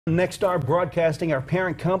Next Star Broadcasting, our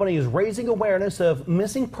parent company, is raising awareness of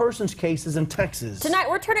missing persons cases in Texas. Tonight,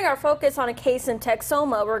 we're turning our focus on a case in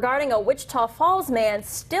Texoma regarding a Wichita Falls man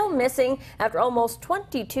still missing after almost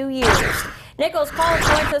 22 years. Nicholas Paul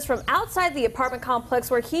joins us from outside the apartment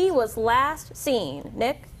complex where he was last seen.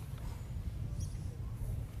 Nick?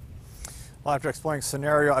 Well, after exploring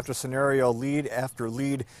scenario after scenario, lead after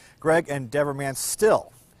lead, Greg and Deborah Mann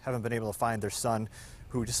still haven't been able to find their son,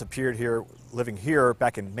 who disappeared here, living here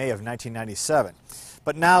back in May of 1997.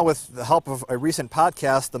 But now, with the help of a recent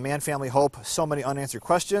podcast, the Mann family hope so many unanswered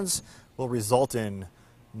questions will result in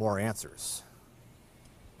more answers.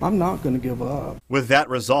 I'm not going to give up. With that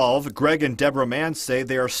resolve, Greg and Deborah Mann say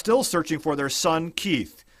they are still searching for their son,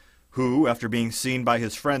 Keith, who, after being seen by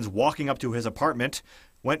his friends walking up to his apartment,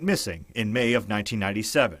 went missing in May of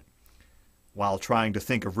 1997. While trying to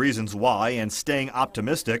think of reasons why and staying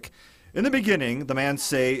optimistic, in the beginning, the Manns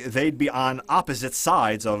say they'd be on opposite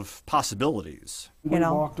sides of possibilities. We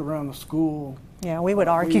walked around the school. Yeah, we would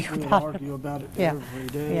argue about it yeah. every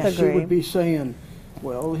day. Yeah. She would be saying,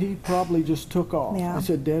 well, he probably just took off. Yeah. I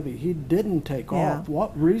said, Debbie, he didn't take off.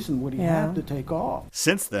 What reason would he have to take off?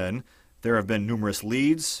 Since then, there have been numerous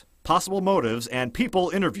leads, possible motives, and people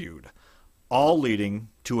interviewed, all leading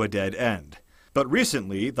to a dead end. But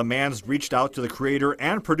recently, the Manns reached out to the creator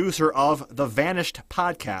and producer of the Vanished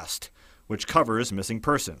podcast, which covers missing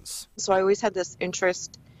persons. So I always had this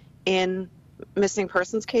interest in missing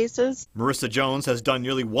persons cases. Marissa Jones has done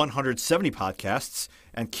nearly 170 podcasts,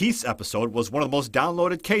 and Keith's episode was one of the most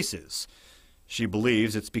downloaded cases. She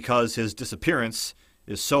believes it's because his disappearance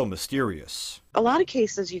is so mysterious. A lot of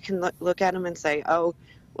cases you can look at them and say, oh,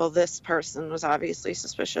 well, this person was obviously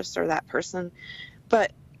suspicious, or that person.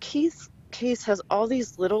 But Keith's case has all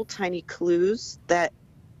these little tiny clues that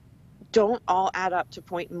don't all add up to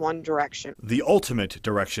point in one direction. The ultimate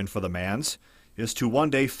direction for the Manns is to one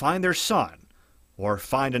day find their son or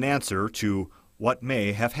find an answer to what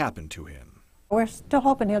may have happened to him. We're still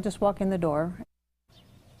hoping he'll just walk in the door.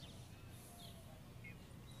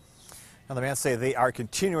 Now, the Manns say they are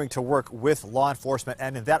continuing to work with law enforcement,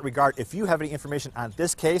 and in that regard, if you have any information on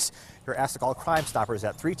this case, you're asked to call Crime Stoppers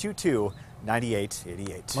at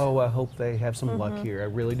 322-9888. Oh, I hope they have some luck here. I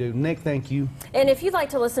really do. Nick, thank you. And if you'd like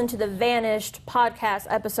to listen to the Vanished podcast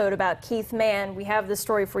episode about Keith Mann, we have this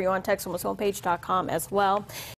story for you on Texomashomepage.com as well.